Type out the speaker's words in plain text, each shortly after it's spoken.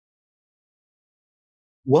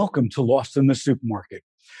Welcome to Lost in the Supermarket.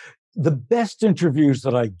 The best interviews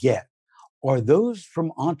that I get are those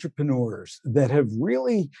from entrepreneurs that have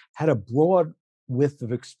really had a broad width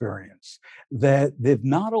of experience, that they've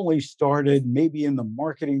not only started maybe in the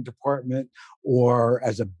marketing department or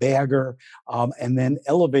as a bagger, and then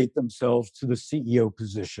elevate themselves to the CEO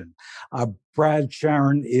position. Brad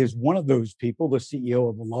Charron is one of those people, the CEO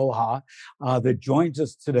of Aloha, that joins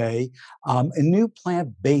us today. A new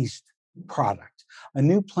plant-based product, a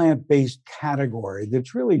new plant-based category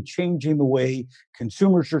that's really changing the way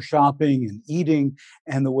consumers are shopping and eating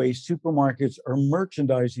and the way supermarkets are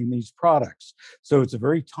merchandising these products. So it's a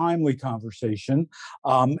very timely conversation.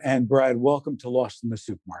 And Brad, welcome to Lost in the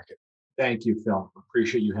Supermarket. Thank you, Phil.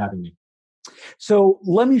 Appreciate you having me. So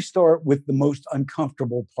let me start with the most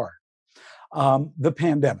uncomfortable part, the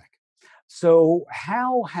pandemic. So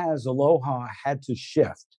how has Aloha had to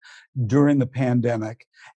shift during the pandemic,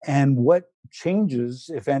 and what changes,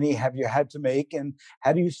 if any, have you had to make, and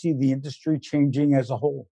how do you see the industry changing as a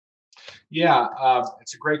whole? Yeah,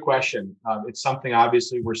 it's a great question. It's something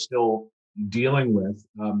obviously we're still dealing with,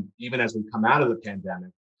 even as we come out of the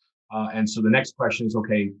pandemic. And so the next question is,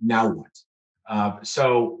 okay, now what?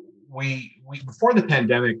 So we before the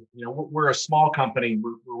pandemic, we're a small company.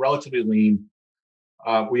 We're relatively lean.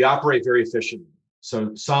 We operate very efficiently.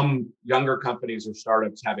 So some younger companies or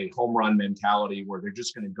startups have a home run mentality where they're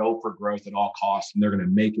just going to go for growth at all costs and they're going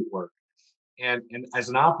to make it work. And as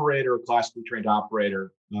an operator, a classically trained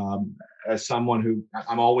operator, as someone who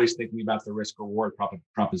I'm always thinking about the risk reward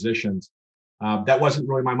propositions, that wasn't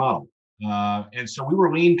really my model. And so we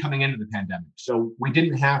were lean coming into the pandemic. So we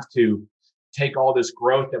didn't have to take all this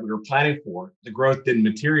growth that we were planning for. The growth didn't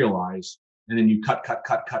materialize. And then you cut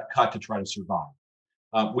to try to survive.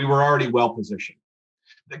 We were already well positioned.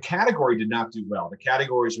 The category did not do well. The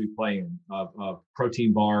categories we play in of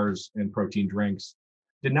protein bars and protein drinks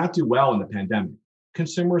did not do well in the pandemic.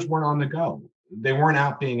 Consumers weren't on the go. They weren't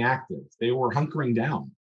out being active. They were hunkering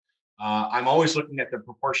down. I'm always looking at the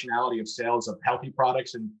proportionality of sales of healthy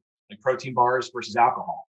products and like protein bars versus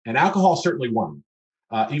alcohol. And alcohol certainly won,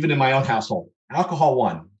 even in my own household. Alcohol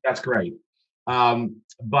won. That's great.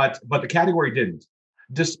 But the category didn't.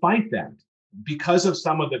 Despite that, because of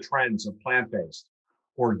some of the trends of plant-based,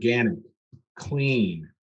 organic, clean,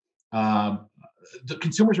 the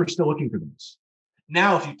consumers are still looking for this.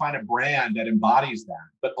 Now, if you find a brand that embodies that,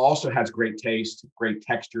 but also has great taste, great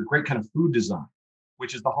texture, great kind of food design,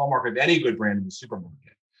 which is the hallmark of any good brand in the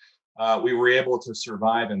supermarket, we were able to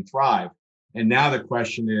survive and thrive. And now the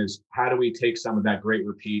question is, how do we take some of that great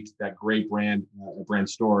repeat, that great brand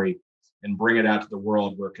story, and bring it out to the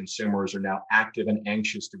world where consumers are now active and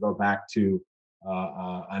anxious to go back to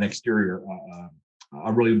an exterior,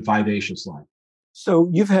 a really vivacious life. So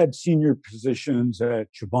you've had senior positions at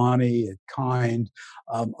Chobani, at Kind,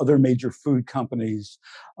 other major food companies.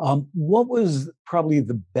 What was probably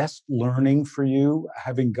the best learning for you,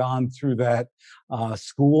 having gone through that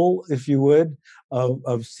school, if you would, of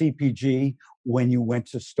CPG when you went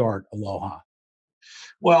to start Aloha?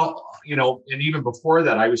 Well, and even before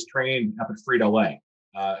that, I was trained up at Frito-Lay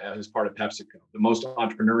as part of PepsiCo, the most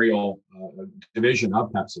entrepreneurial division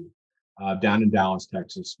of Pepsi, down in Dallas,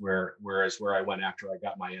 Texas, where I went after I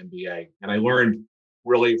got my MBA. And I learned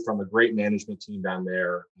really from a great management team down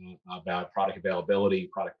there about product availability,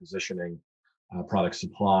 product positioning, product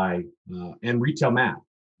supply, and retail math.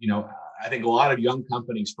 I think a lot of young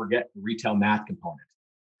companies forget the retail math component.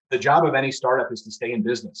 The job of any startup is to stay in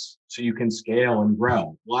business so you can scale and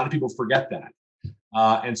grow. A lot of people forget that.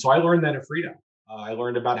 And so I learned that at Frito. I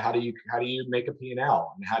learned about how do you make a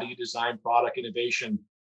P&L and how do you design product innovation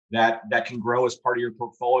that can grow as part of your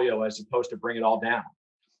portfolio as opposed to bring it all down.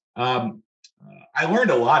 I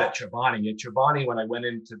learned a lot at Chobani. At Chobani, when I went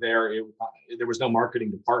into there was no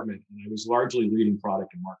marketing department, and I was largely leading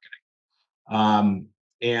product and marketing.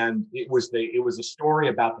 And it was a story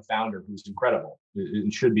about the founder who's incredible.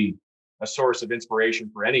 It should be a source of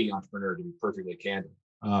inspiration for any entrepreneur, to be perfectly candid.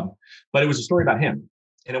 But it was a story about him,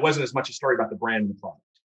 and it wasn't as much a story about the brand and the product.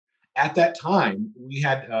 At that time, we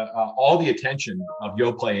had all the attention of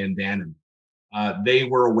Yoplait and Dannon. They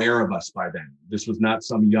were aware of us by then. This was not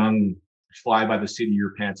some young fly by the seat of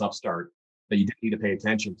your pants upstart that you didn't need to pay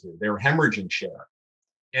attention to. They were hemorrhaging share.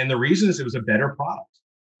 And the reason is it was a better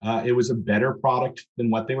product. It was a better product than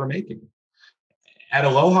what they were making. At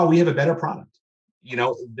Aloha, we have a better product.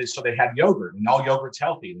 So they had yogurt, and all yogurt's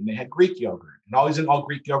healthy, and they had Greek yogurt, and isn't all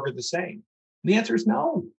Greek yogurt the same? And the answer is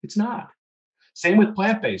no, it's not. Same with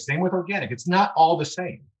plant-based, same with organic. It's not all the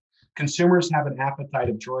same. Consumers have an appetite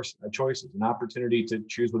of choices, an opportunity to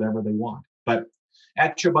choose whatever they want. But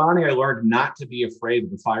at Chobani, I learned not to be afraid of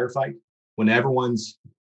the firefight, when everyone's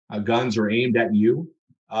guns are aimed at you,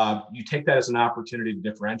 you take that as an opportunity to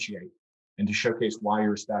differentiate and to showcase why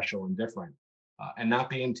you're special and different, and not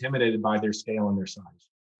be intimidated by their scale and their size.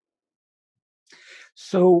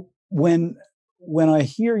 So when I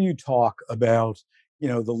hear you talk about,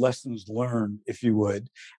 the lessons learned, if you would,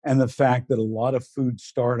 and the fact that a lot of food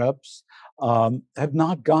startups have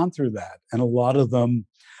not gone through that, and a lot of them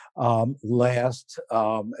last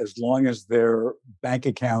as long as their bank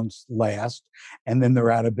accounts last, and then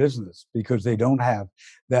they're out of business because they don't have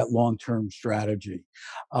that long-term strategy.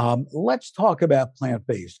 Let's talk about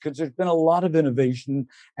plant-based, because there's been a lot of innovation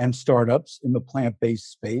and startups in the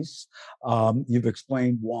plant-based space. You've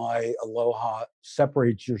explained why Aloha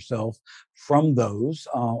separates yourself from those,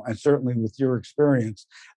 and certainly with your experience,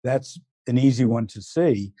 that's an easy one to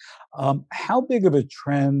see. How big of a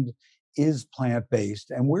trend is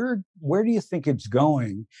plant-based, and where do you think it's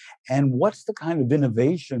going, and what's the kind of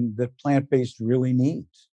innovation that plant-based really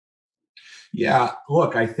needs? Yeah,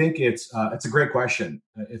 look, I think it's a great question.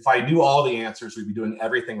 If I knew all the answers, we'd be doing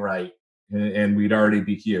everything right, and we'd already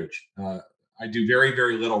be huge. I do very,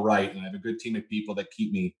 very little right, and I have a good team of people that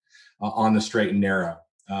keep me on the straight and narrow.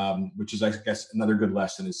 Which is, I guess, another good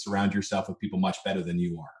lesson is surround yourself with people much better than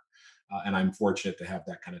you are, and I'm fortunate to have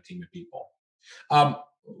that kind of team of people. Um,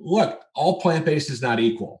 Look, all plant-based is not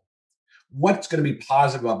equal. What's going to be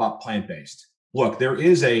positive about plant-based? Look, there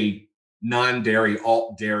is a non-dairy,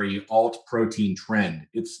 alt protein trend.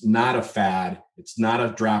 It's not a fad. It's not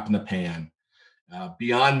a drop in the pan.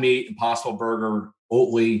 Beyond Meat, Impossible Burger,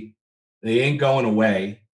 Oatly, they ain't going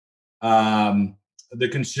away. The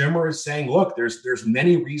consumer is saying, look, there's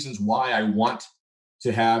many reasons why I want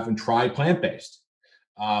to have and try plant-based.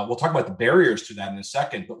 We'll talk about the barriers to that in a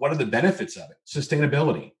second, but what are the benefits of it?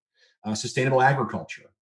 Sustainability, sustainable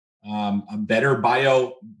agriculture, a better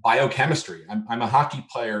biochemistry. I'm a hockey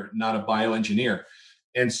player, not a bioengineer,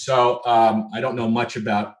 and so I don't know much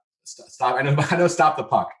about stop. I know stop the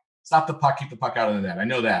puck, keep the puck out of the net. I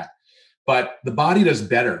know that, but the body does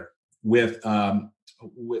better with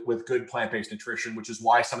good plant-based nutrition, which is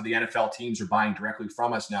why some of the NFL teams are buying directly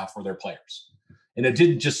from us now for their players. And it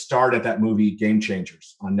didn't just start at that movie Game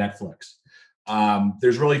Changers on Netflix.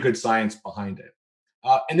 There's really good science behind it.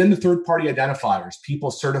 And then the third-party identifiers,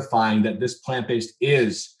 people certifying that this plant-based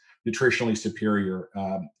is nutritionally superior.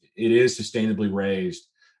 It is sustainably raised.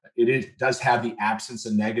 Does have the absence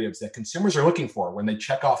of negatives that consumers are looking for when they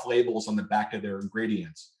check off labels on the back of their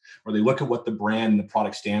ingredients, or they look at what the brand and the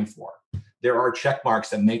product stand for. There are check marks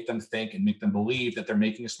that make them think and make them believe that they're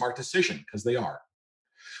making a smart decision, because they are.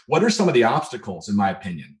 What are some of the obstacles, in my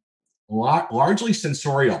opinion? Largely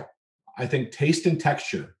sensorial. I think taste and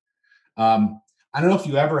texture. I don't know if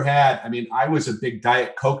you ever had, I was a big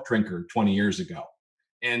Diet Coke drinker 20 years ago.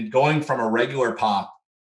 And going from a regular pop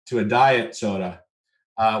to a diet soda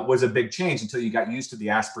was a big change until you got used to the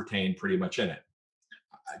aspartame pretty much in it.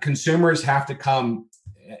 Consumers have to come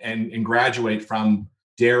and graduate from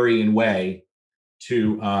dairy and whey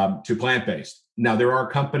to plant-based. Now, there are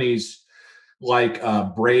companies like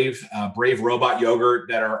Brave Robot Yogurt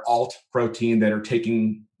that are alt protein, that are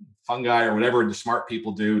taking fungi or whatever the smart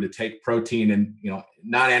people do to take protein and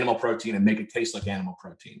non-animal protein and make it taste like animal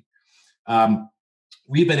protein.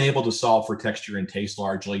 We've been able to solve for texture and taste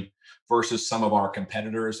largely versus some of our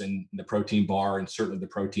competitors in the protein bar and certainly the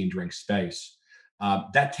protein drink space.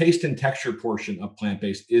 That taste and texture portion of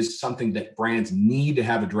plant-based is something that brands need to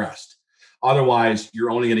have addressed. Otherwise,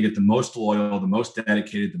 you're only going to get the most loyal, the most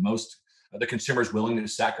dedicated, the consumers willing to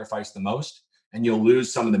sacrifice the most, and you'll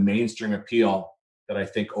lose some of the mainstream appeal that I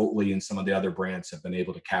think Oatly and some of the other brands have been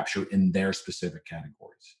able to capture in their specific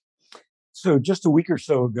categories. So just a week or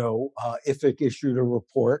so ago, IFIC issued a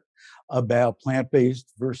report about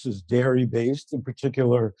plant-based versus dairy-based, in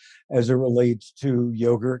particular as it relates to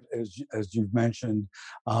yogurt, as you've mentioned,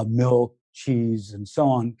 milk, cheese, and so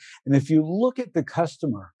on. And if you look at the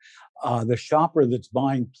customer, the shopper that's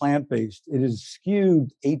buying plant-based, it is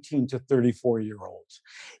skewed 18 to 34-year-olds.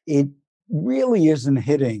 It really isn't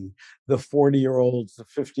hitting the 40-year-olds, the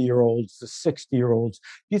 50-year-olds, the 60-year-olds.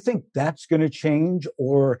 Do you think that's going to change?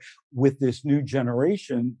 Or with this new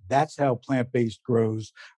generation, that's how plant-based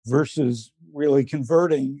grows versus really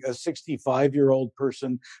converting a 65-year-old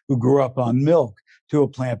person who grew up on milk to a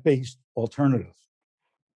plant-based alternative?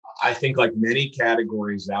 I think, like many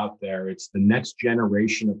categories out there, it's the next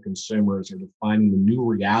generation of consumers are defining the new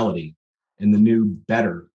reality and the new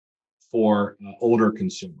better for older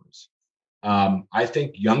consumers. I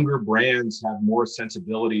think younger brands have more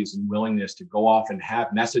sensibilities and willingness to go off and have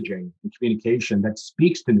messaging and communication that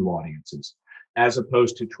speaks to new audiences, as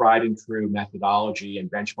opposed to tried and true methodology and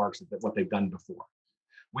benchmarks of what they've done before.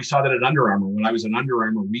 We saw that at Under Armour. When I was in Under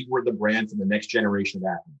Armour, we were the brand for the next generation of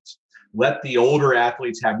athletes. Let the older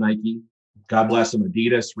athletes have Nike. God bless them,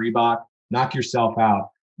 Adidas, Reebok. Knock yourself out.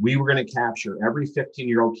 We were going to capture every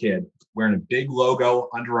 15-year-old kid wearing a big logo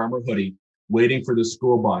Under Armour hoodie, waiting for the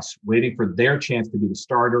school bus, waiting for their chance to be the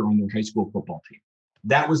starter on their high school football team.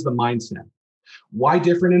 That was the mindset. Why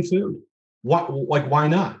different in food? Why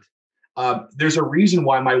not? There's a reason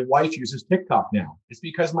why my wife uses TikTok now. It's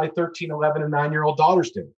because my 13, 11, and 9-year-old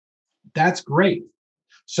daughters do. That's great.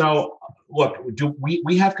 So look,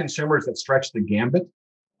 we have consumers that stretch the gambit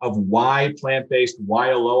of why plant-based, why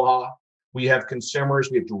Aloha. We have consumers,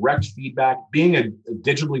 we have direct feedback. Being a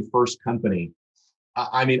digitally first company,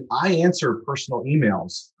 I answer personal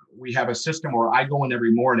emails. We have a system where I go in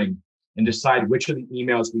every morning and decide which of the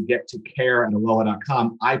emails we get to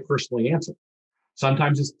care@aloha.com. I personally answer.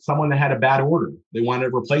 Sometimes it's someone that had a bad order. They wanted a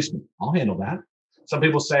replacement. I'll handle that. Some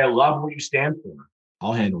people say, I love what you stand for.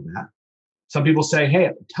 I'll handle that. Some people say,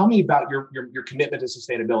 hey, tell me about your commitment to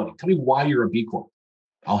sustainability. Tell me why you're a B Corp.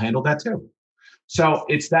 I'll handle that too. So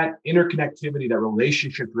it's that interconnectivity, that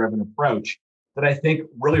relationship-driven approach that I think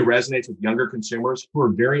really resonates with younger consumers who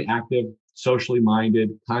are very active, socially minded,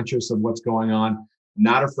 conscious of what's going on,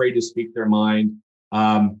 not afraid to speak their mind.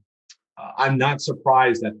 I'm not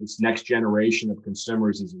surprised that this next generation of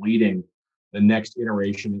consumers is leading the next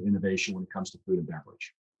iteration of innovation when it comes to food and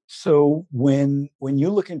beverage. So when you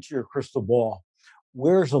look into your crystal ball,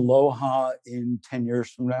 where's Aloha in 10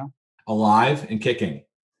 years from now? Alive and kicking.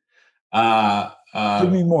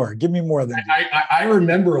 Give me more than I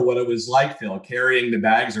remember what it was like, Phil, carrying the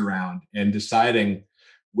bags around and deciding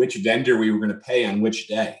which vendor we were going to pay on which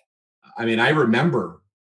day. I remember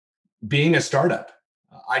being a startup.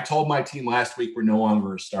 I told my team last week, we're no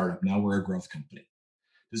longer a startup. Now we're a growth company.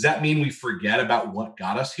 Does that mean we forget about what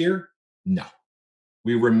got us here? No.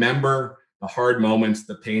 We remember the hard moments,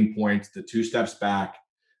 the pain points, the 2 steps back.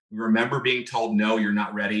 We remember being told, no, you're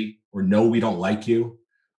not ready, or no, we don't like you,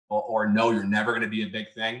 or no, you're never going to be a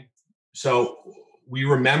big thing. So we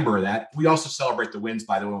remember that. We also celebrate the wins,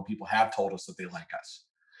 by the way, when people have told us that they like us.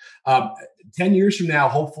 10 years from now,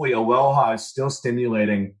 hopefully Aloha is still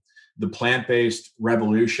stimulating the plant-based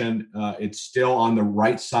revolution. It's still on the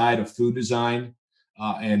right side of food design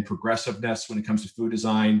and progressiveness when it comes to food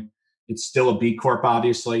design. It's still a B Corp,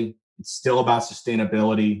 obviously. It's still about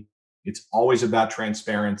sustainability. It's always about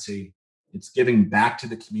transparency. It's giving back to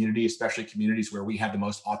the community, especially communities where we have the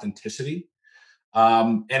most authenticity.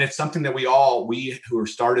 And it's something that we who have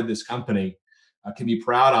started this company can be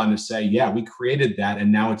proud on to say, yeah, we created that,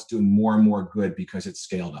 and now it's doing more and more good because it's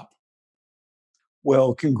scaled up.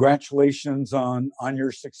 Well, congratulations on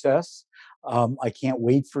your success. I can't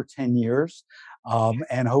wait for 10 years.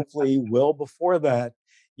 And hopefully well before that,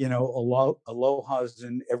 Aloha's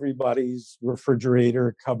in everybody's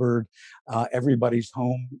refrigerator, cupboard, everybody's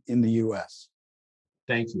home in the U.S.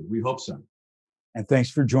 Thank you. We hope so. And thanks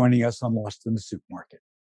for joining us on Lost in the Soup Market.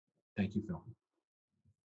 Thank you, Phil.